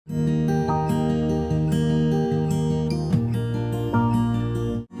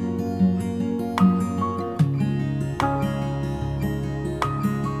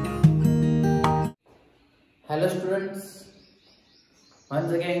Hello students,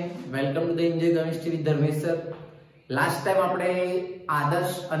 once again welcome to the Enjoy Chemistry with Dharmesh sir. Last time આપણે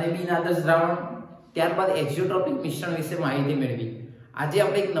આદર્શ અને બિન આદર્શ દ્રાવણ ત્યારબાદ એક્ઝોટ્રોપિક મિશ્રણ વિશે માહિતી મેળવી. આજે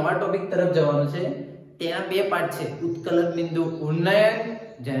આપણે એક નવા ટોપિક તરફ જવાનું છે. તેના બે પાર્ટ છે. ઉત્કલન બિંદુ ઉન્નયન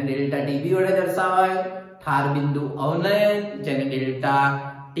જેને ડેલ્ટા ટીબી વડે દર્શાવાય, ઠાર બિંદુ અવનયન જેને ડેલ્ટા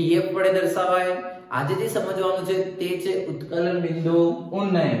ટીએફ વડે દર્શાવાય. આજે જે સમજવાનું છે તે છે ઉત્કલન બિંદુ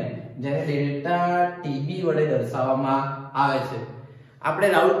ઉન્નયન જેને ડેલ્ટા ટીબી વડે દર્શાવવામાં આવે છે. આપણે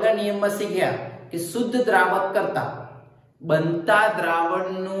રાઉલના નિયમમાં શીખ્યા કે શુદ્ધ દ્રાવક કરતા બનતા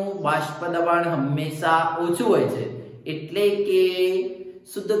દ્રાવણનું બાષ્પ દબાણ હંમેશા ઓછું હોય છે. એટલે કે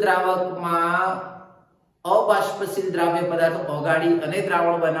શુદ્ધ દ્રાવકમાં અબાષ્પશીલ દ્રાવ્ય પદાર્થ ઓગાળી અને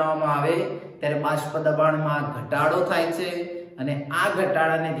દ્રાવણ બનાવવામાં આવે ત્યારે બાષ્પ દબાણમાં ઘટાડો થાય છે અને આ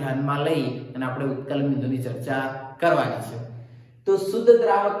ઘટાડાને ધ્યાનમાં લઈ અને આપણે ઉત્કલન બિંદુની ચર્ચા કરવાની છે. તો શુદ્ધ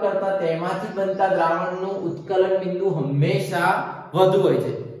દ્રાવક કરતા તેમાંથી બનતા દ્રાવણનું ઉત્કલન બિંદુ હંમેશા વધુ હોય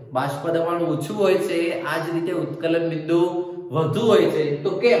છે. બાષ્પ દબાણ ઓછું હોય છે, આ જ રીતે ઉત્કલન બિંદુ વધુ હોય છે. તો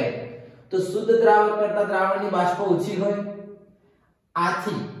કેમ? તો શુદ્ધ દ્રાવક કરતા દ્રાવણની બાષ્પ ઓછી હોય,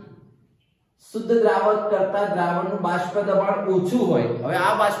 આથી શુદ્ધ દ્રાવક કરતા દ્રાવણનું બાષ્પ દબાણ ઓછું હોય. હવે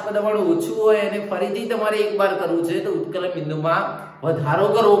આ બાષ્પ દબાણ ઓછું હોય અને ફરીથી તમારે એકવાર કરવું છે તો ઉત્કલન બિંદુમાં વધારો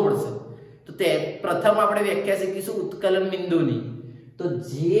કરવો પડશે. તો તે પ્રથમ આપણે વ્યાખ્યા શીખીશું ઉત્કલન બિંદુની. તો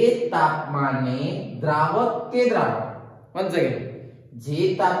જે તાપમાને દ્રાવક કે દ્રાવણ once again જે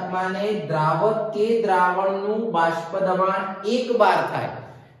તાપમાને દ્રાવક કે દ્રાવણનું બાષ્પ દબાણ એક બાર થાય,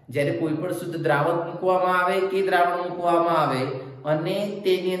 જ્યારે કોઈ પણ શુદ્ધ દ્રાવક મૂકવામાં આવે કે દ્રાવણ મૂકવામાં આવે અને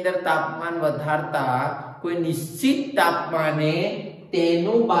તેની અંદર તાપમાન વધારતા કોઈ નિશ્ચિત તાપમાને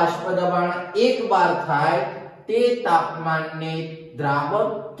તેનું બાષ્પ દબાણ એક બાર થાય, તે તાપમાનને દ્રાવક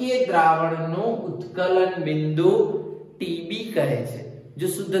કે દ્રાવણનું ઉત્કલન બિંદુ ટીબી કહે છે. જો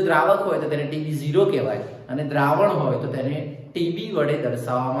શુદ્ધ દ્રાવક હોય તો તેને ટીબી 0 કહેવાય અને દ્રાવણ હોય તો તેને ટીબી વડે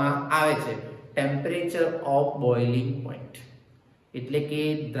દર્શાવવામાં આવે છે, ટેમ્પરેચર ઓફ બોઇલિંગ પોઈન્ટ. એટલે કે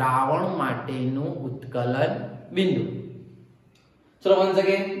દ્રાવણ માટેનું ઉત્કલન બિંદુ. ચલો once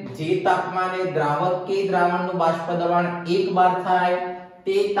again જે તાપમાને દ્રાવક કે દ્રાવણનું બાષ્પ દબાણ એક બાર થાય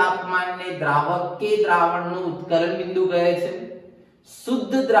તે તાપમાનને દ્રાવક કે દ્રાવણનું ઉત્કલન બિંદુ કહે છે.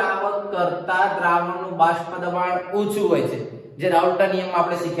 શુદ્ધ દ્રાવક કરતા દ્રાવણનું બાષ્પ દબાણ ઓછું હોય છે, જે રાઉલના નિયમમાં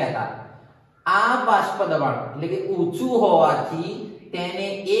આપણે શીખ્યા હતા. આ બાષ્પ દબાણ એટલે કે ઊંચું હોવાથી તેને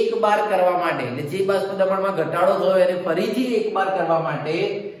એક બાર કરવા માટે, એટલે જે બાષ્પ દબાણમાં ઘટાડો થયો એને ફરીથી એક બાર કરવા માટે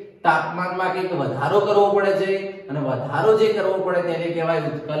તાપમાનમાં કંઈક વધારો કરવો પડે છે અને વધારો જે કરવો પડે તેને કહેવાય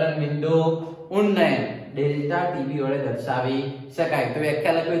ઉત્કલન બિંદુ ઉન્નયન, ડેલ્ટા ટીબી વડે દર્શાવી શકાય. તો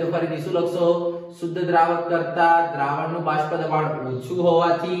વ્યાખ્યા લખવી તો ફરીથી શું લખશો? શુદ્ધ દ્રાવક કરતા દ્રાવણનું બાષ્પ દબાણ ઓછું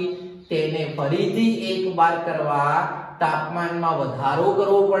હોવાથી તેને ફરીથી એક બાર કરવા તાપમાનમાં વધારો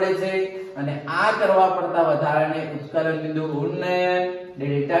કરવો પડે છે અને આ કરવા પડતા વધારાને ઉત્કલન બિંદુ ઉન્નયન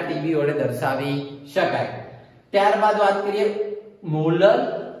ડેલ્ટા ટીબી વડે દર્શાવી શકાય. ત્યારબાદ વાત કરીએ મોલર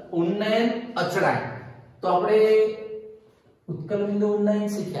ઉન્નયન અચળાંક. તો આપણે ઉત્કલન બિંદુ ઉન્નયન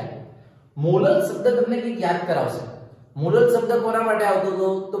શીખ્યા. મોલર શબ્દ તમને કંઈક યાદ કરાવશે. મોલર શબ્દ કોના માટે આવતો હતો?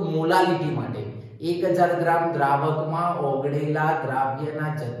 તો મોલાલિટી માટે. 1000 ગ્રામ દ્રાવકમાં ઓગળેલા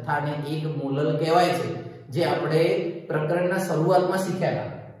દ્રાવ્યના જથ્થાને 1 મોલર કહેવાય છે, જે આપણે પ્રકરણના શરૂઆતમાં શીખ્યા હતા.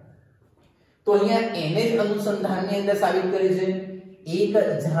 તો અહીંયા એને જ અનુસંધાનની અંદર સાબિત કરી છે.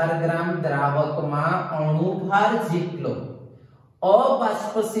 1000 ગ્રામ દ્રાવકમાં અણુભાર જેટલો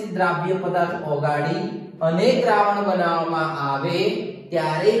અબાષ્પશીલ દ્રાવ્ય પદાર્થ ઓગાળી અને દ્રાવણ બનાવવામાં આવે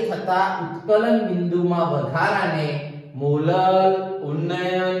ત્યારે થતા ઉત્કલન બિંદુમાં વધારાને મોલર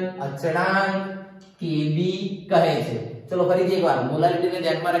ઉન્નયન અચળાંક કેબી કહે છે. ચલો ફરીથી એકવાર મોલાલિટીને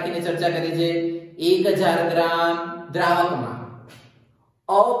ધ્યાનમાં રાખીને ચર્ચા કરી છે. 1000 ગ્રામ દ્રાવકમાં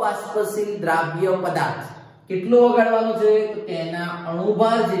અબાષ્પશીલ દ્રાવ્ય પદાર્થ કેટલો ઓગાળવાનો છે? તો તેના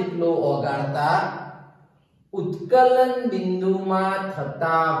અણુભાર જેટલો ઓગાળતા ઉત્કલન બિંદુમાં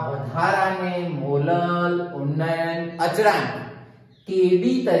થતા વધારાને મોલર ઉન્નયન અચળાંક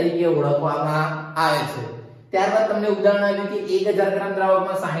કેબી તરીકે ઓળખવામાં આવે છે. ત્યારબાદ તમને ઉદાહરણ આપ્યું કે 1000 ગ્રામ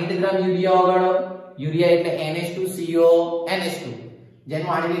દ્રાવકમાં 60 ગ્રામ યુરિયા ઓગાળો. યુરિયા એટલે NH2CO NH2 જેનું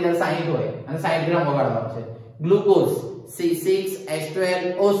આણ્વિક દળ 60 હોય અને 60 ગ્રામ ઓગાળવાનું છે. ગ્લુકોઝ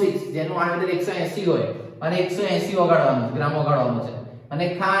C6H12O6 જેનું આણ્વિક દળ 180 હોય અને 180 ઓગાળવાનું છે, ગ્રામ ઓગાળવાનું છે. અને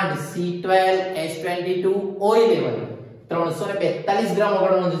ખાંડ C12H22O11 342 ગ્રામ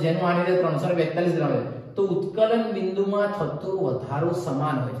ઓગાળવાનું છે, જેનું આણ્વિક દળ 342 ગ્રામ છે. તો ઉત્કલન બિંદુમાં થતો વધારો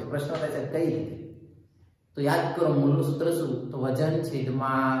સમાન હોય છે. પ્રશ્ન થાય છે કઈ રીતે? તો યાદ કરો મૂળનું સૂત્ર શું? તો વજન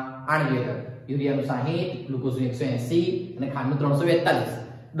છેદમાં આણ્વિક દળ. યુરિયાનું 60, ગ્લુકોઝનું 180 અને ખાંડનું 342.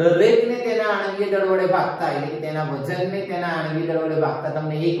 દરેકને તેના આણ્વિક દળ વડે ભાગતા એટલે કે તેના વજનને તેના આણ્વિક દળ વડે ભાગતા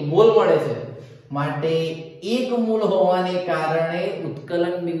તમને 1 મોલ મળે છે. માટે એક મૂળ હોવાને કારણે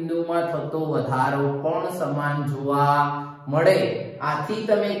ઉત્કલન બિંદુમાં થતો વધારો પણ સમાન જોવા મળે. આથી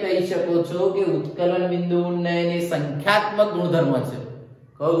તમે કહી શકો છો કે ઉત્કલન બિંદુ ઉન્નયન એ સંખ્યાત્મક ગુણધર્મ છે.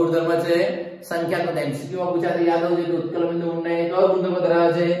 કયો ગુણધર્મ છે? સંખ્યાત્મક. એમસીક્યુ માં પૂછાશે યાદ આવજો કે ઉત્કલન બિંદુ ઉન્નયન કયો ગુણધર્મ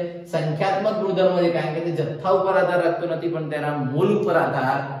ધરાવે છે? સંખ્યાત્મક ગુણધર્મ છે, કારણ કે તે જથ્થા ઉપર આધાર રાખતો નથી પણ તેના મૂળ ઉપર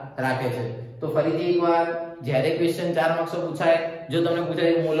આધાર રાખે છે. તો ફરીથી એકવાર જ્યારે ક્વેશ્ચન 4 માર્ક્સ પૂછાય, જો તમને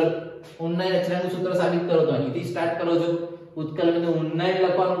પૂછાય મોલર ઉન્નયન અચળાંકનું સૂત્ર સાબિત કરો તો અહીંથી સ્ટાર્ટ કરો છો. ઉત્કલન બિંદુ ઉન્નયન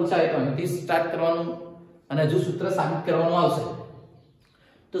લખવાનું પૂછાય તો અહીંથી સ્ટાર્ટ કરવાનું અને જો સૂત્ર સાબિત કરવાનું આવશે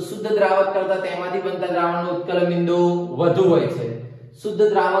તો શુદ્ધ દ્રાવક કરતા તેમાંથી બનતા દ્રાવણનું ઉત્કલન બિંદુ વધુ હોય છે. શુદ્ધ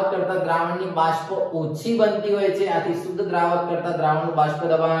દ્રાવક કરતા દ્રાવણની બાષ્પ ઓછી બનતી હોય છે, આથી શુદ્ધ દ્રાવક કરતા દ્રાવણનું બાષ્પ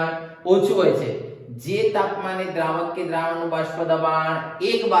દબાણ ઓછું હોય છે. જે તાપમાને દ્રાવક કે દ્રાવણનું બાષ્પ દબાણ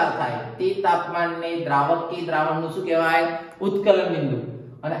 1 બાર થાય તે તાપમાનને દ્રાવક કે દ્રાવણનું શું કહેવાય? ઉત્કલન બિંદુ.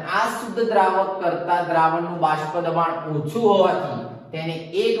 અને આ શુદ્ધ દ્રાવક કરતા દ્રાવણનું બાષ્પ દબાણ ઓછું હોવાથી તેને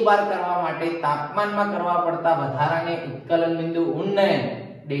 1 બાર કરવા માટે તાપમાનમાં કરવા પડતા વધારાને ઉત્કલન બિંદુ ઉન્નયન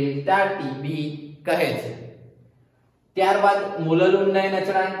ડેલ્ટા ટીબી કહે છે. ત્યારબાદ મોલર ઉન્નયન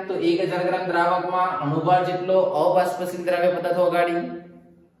અચળાંક તો 1000 ગ્રામ દ્રાવકમાં અણુભાર જેટલો અબાષ્પશીલ દ્રવ્ય પદાર્થ ઓગાળી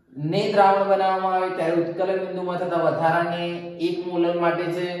ને દ્રાવણ બનાવવામાં આવે ત્યારે ઉત્કલન બિંદુમાં થતા વધારાને 1 મોલર માટે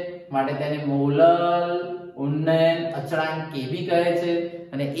છે, માટે તેને મોલર ઉન્નયન અચળાંક કેબી કહે છે.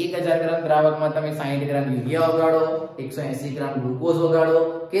 અને 1000 ગ્રામ દ્રાવકમાં તમે 60 ગ્રામ યુરિયા ઓગાળો, 180 ગ્રામ ગ્લુકોઝ ઓગાળો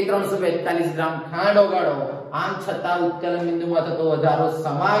કે 342 ગ્રામ ખાંડ ઓગાળો, આમ છતાં ઉત્કલન બિંદુમાં થતો વધારો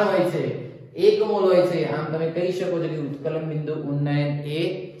સમાન હોય છે, 1 મોલ હોય છે. આમ તમે કહી શકો છો કે ઉત્કલન બિંદુ ઉન્નયન એ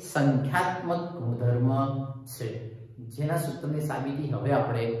સંખ્યાત્મક ગુણધર્મ છે, જેના સૂત્રની સાબિતી હવે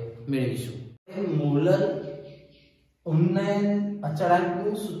આપણે મેળવીશું. મોલર ઉન્નયન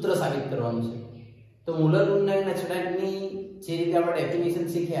અચળાંકનું સૂત્ર સાબિત કરવાનું છે. તો મોલર ઉન્નયન અચળાંકની જે રીતે આપણે ડેફિનેશન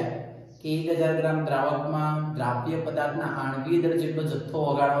શીખ્યા કે 1000 ગ્રામ દ્રાવકમાં દ્રાવ્ય પદાર્થના આણ્વિય દળ જેટલો જથ્થો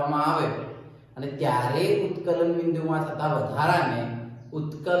ઓગાળવામાં આવે અને ત્યારે ઉત્કલન બિંદુમાં થતા વધારાને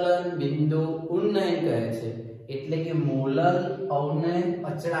ઉત્કલન બિંદુ ઉન્નયન કહે છે. એટલે કે મોલર ઉન્નયન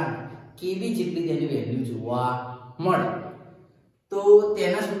અચળાંક કેવી જેટલી તેની વેલ્યુ જોવા મળે. તો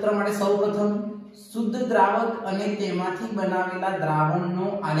તેના સૂત્ર માટે સૌપ્રથમ શુદ્ધ દ્રાવક અને તેમાંથી બનાવેલા દ્રાવણનો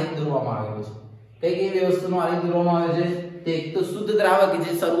આલેખ દોરવામાં આવેલો છે. કઈ વસ્તુનો આલેખ દોરવામાં આવે છે? તે એક તો શુદ્ધ દ્રાવક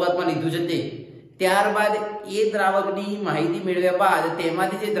જે શરૂઆતમાં લીધું છે તે, ત્યારબાદ એ દ્રાવકની માહિતી મેળવ્યા બાદ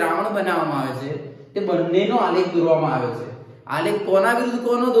તેમાંથી જે દ્રાવણ બનાવવામાં આવે છે તે બંનેનો આલેખ દોરવામાં આવે છે. આલેખ કોના વિરુદ્ધ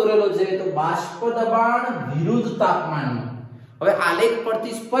કોનો દોરેલો છે? તો બાષ્પ દબાણ વિરુદ્ધ તાપમાનનો. હવે આલેખ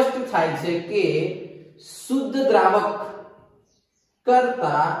પરથી સ્પષ્ટ થાય છે કે શુદ્ધ દ્રાવક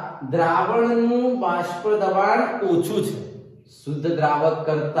કરતા દ્રાવણનું બાષ્પ દબાણ ઓછું છે. શુદ્ધ દ્રાવક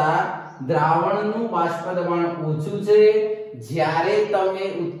કરતા દ્રાવણનું બાષ્પ દબાણ ઓછું છે. જ્યારે તમે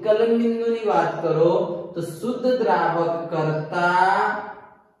ઉત્કલન બિંદુની વાત કરો તો શુદ્ધ દ્રાવક કરતા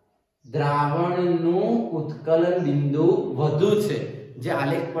દ્રાવણનું ઉત્કલન બિંદુ વધુ છે, જે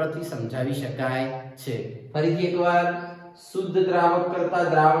આલેખ પરથી સમજાવી શકાય છે. ફરીથી એકવાર, શુદ્ધ દ્રાવક કરતા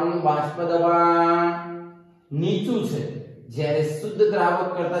દ્રાવણનું બાષ્પ દબાણ નીચું છે, જ્યારે શુદ્ધ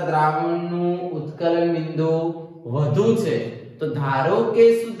દ્રાવક કરતા દ્રાવણનું ઉત્કલન બિંદુ વધુ છે. તો ધારો કે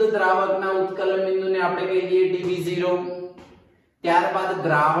શુદ્ધ દ્રાવકના ઉત્કલન બિંદુને આપણે કહી દઈએ Tb0, ત્યારબાદ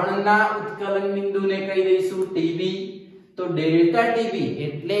દ્રાવણના ઉત્કલન બિંદુને કહી દઈશું Tb. તો ડેલ્ટા Tb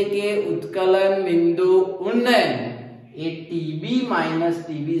એટલે કે ઉત્કલન બિંદુ ઉન્નયન એ Tb -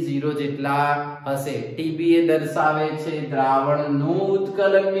 Tb0 જેટલા હશે. Tb એ દર્શાવે છે દ્રાવણનું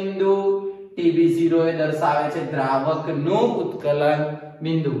ઉત્કલન બિંદુ, Tb0 એ દર્શાવે છે દ્રાવકનું ઉત્કલન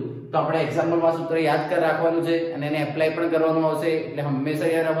બિંદુ. તો આપણે એક્ઝામ્પલમાં સૂત્ર યાદ કરી રાખવાનું છે અને એને એપ્લાય પણ કરવાનું આવશે. એટલે હંમેશા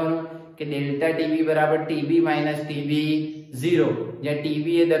યાદ રાખવાનું કે ડેલ્ટા Tb બરાબર Tb - Tb0, જ્યાં Tb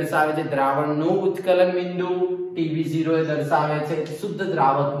એ દર્શાવે છે દ્રાવણનું ઉત્કલન બિંદુ, Tb0 એ દર્શાવે છે શુદ્ધ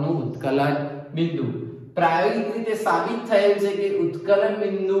દ્રાવકનું ઉત્કલન બિંદુ. પ્રાયોગિક રીતે સાબિત થયેલ છે કે ઉત્કલન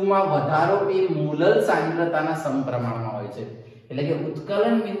બિંદુમાં વધારો એ મોલર સાંદ્રતાના સમપ્રમાણમાં હોય છે. એટલે કે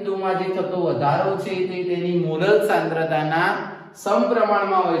ઉત્કલન બિંદુમાં જે થતો વધારો છે તે તેની મોલર સાંદ્રતાના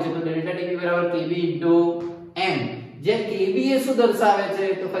સમપ્રમાણમાં હોય છે. તો ડેલ્ટા Tb બરાબર Kb * m, જે Kb એ શું દર્શાવે છે?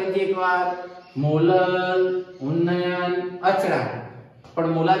 તો ફરીથી એકવાર, મોલર ઉન્નયન અચળાંક.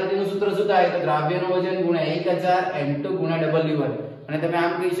 પણ મોલારિટીનું સૂત્ર શું થાય? તો દ્રાવ્યનું વજન ગુણ્યા 1000 m2 ગુણ્યા W1. અને તમે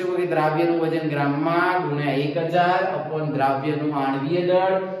આમ કહી શકો કે દ્રાવ્યનું વજન ગ્રામમાં ગુણ્યા 1000 અપોન દ્રાવ્યનું આણ્વિય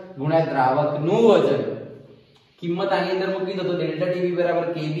દળ ગુણ્યા દ્રાવકનું વજન. કિંમત આની અંદર મૂકી દો તો ડેલ્ટા Tb બરાબર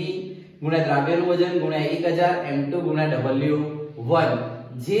Kb ગુણ્યા દ્રાવ્યનું વજન ગુણ્યા 1000 m2 ગુણ્યા W1.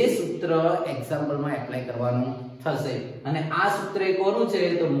 જે સૂત્ર એક્ઝામ્પલમાં એપ્લાય કરવાનું થશે. અને આ સૂત્ર કોનું છે?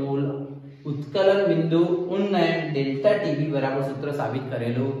 તો મોલ ઉત્કલન બિંદુ ઉન્નયન ડેલ્ટા Tb બરાબર સૂત્ર સાબિત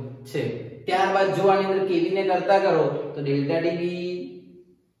કરેલું છે. ત્યારબાદ જો આની અંદર kb ને કરતા કરો તો ડેલ્ટા ટીબી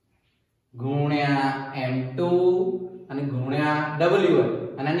ગુણ્યા m2 અને ગુણ્યા w1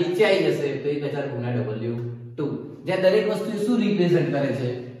 અને નીચે આવી જશે તો 1000 ગુણ્યા w2. જ્યાં દરેક વસ્તુ શું રિપ્રેઝન્ટ કરે છે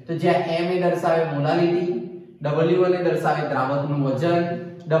તો જ્યાં m એ દર્શાવે મોલારિટી, w1 એ દર્શાવે દ્રાવકનું વજન,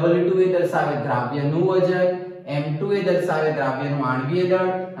 w2 એ દર્શાવે દ્રાવ્યનું વજન, m2 એ દર્શાવે દ્રાવ્યનું આણ્વીય દળ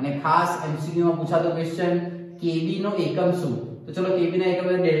અને ખાસ MCQ માં પૂછાતો ક્વેશ્ચન kb નો એકમ શું? તો ચલો kb ના એકમ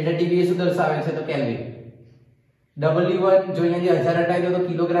ડેલ્ટા ટીબી શું દર્શાવે છે તો કેલ્વિન. w1 જો અહીંયાથી 1000 હટાવી દો તો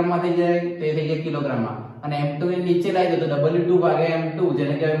કિલોગ્રામમાં થઈ જાય તો એ થઈ જાય કિલોગ્રામમાં અને m2 ને નીચે લાવી દો તો w2 ભાગ્યા m2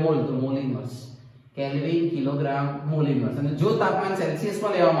 જેને કહેવાય મોલ તો mall inverse. Kelvin kilogram mall inverse. અને જો તાપમાન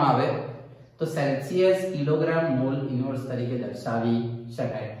સેલ્સિયસમાં લેવામાં આવે તો સેલ્સિયસ કિલોગ્રામ મોલ ઇન્વર્સ તરીકે દર્શાવી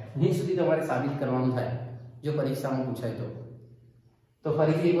શકાય. અહીં સુધી તમારે સાબિત કરવાનું થાય જો પરીક્ષામાં પૂછાય તો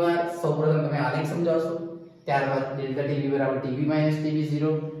ફરીથી એકવાર સૌપ્રથમ તમે આલેખ સમજાવશો, ત્યારબાદ ડેલ્ટા ટીબી બરાબર ટીબી માઈનસ ટીબી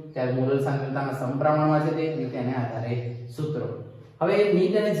 0, ત્યારે મોલર સાંદ્રતાના સમપ્રમાણમાં છે તે અને તેના આધારે સૂત્રો. હવે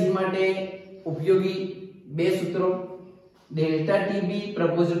નીટ અને જી માટે ઉપયોગી બે સૂત્રો delta TB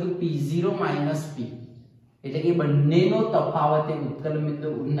propose two P0 minus P એટલે કે બંનેનો તફાવત એ ઉત્કલન બિંદુ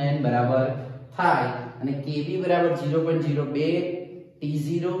ઉન્નયન બરાબર થાય અને kb બરાબર 0.02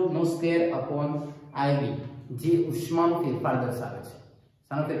 T0 નો સ્ક્વેર અપોન IB જે ઉષ્માનો ફેરફાર દર્શાવે છે.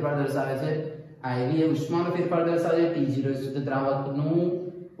 શાનો ફેરફાર દર્શાવે છે? IB એ ઉષ્માનો ફેરફાર દર્શાવે છે, T0 એ શુદ્ધ દ્રાવકનું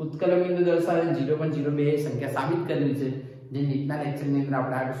ઉત્કલન બિંદુ દર્શાવે છે. 0.02 સંખ્યા સાબિત કરેલી છે જે નીટના લેક્ચરની અંદર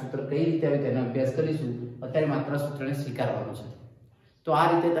આપણે આ સૂત્ર કઈ રીતે આવે તેનો અભ્યાસ કરીશું. અત્યારે માત્ર સૂત્રને સ્વીકારવાનું છે. તો આ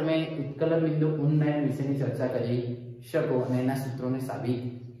રીતે તમે ઉત્કલન બિંદુ ઉન્નયન વિશેની ચર્ચા કરી શકો અને એના સૂત્રોને સાબિત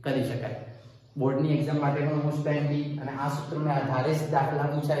કરી શકાય. બોર્ડની એક્ઝામ માટે પણ મોસ્ટ ટાઈમલી અને આ સૂત્રોના આધારે જ દાખલા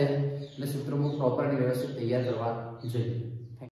પૂછાય છે એટલે સૂત્રો પ્રોપરલી વ્યવસ્થિત તૈયાર કરવા જોઈએ.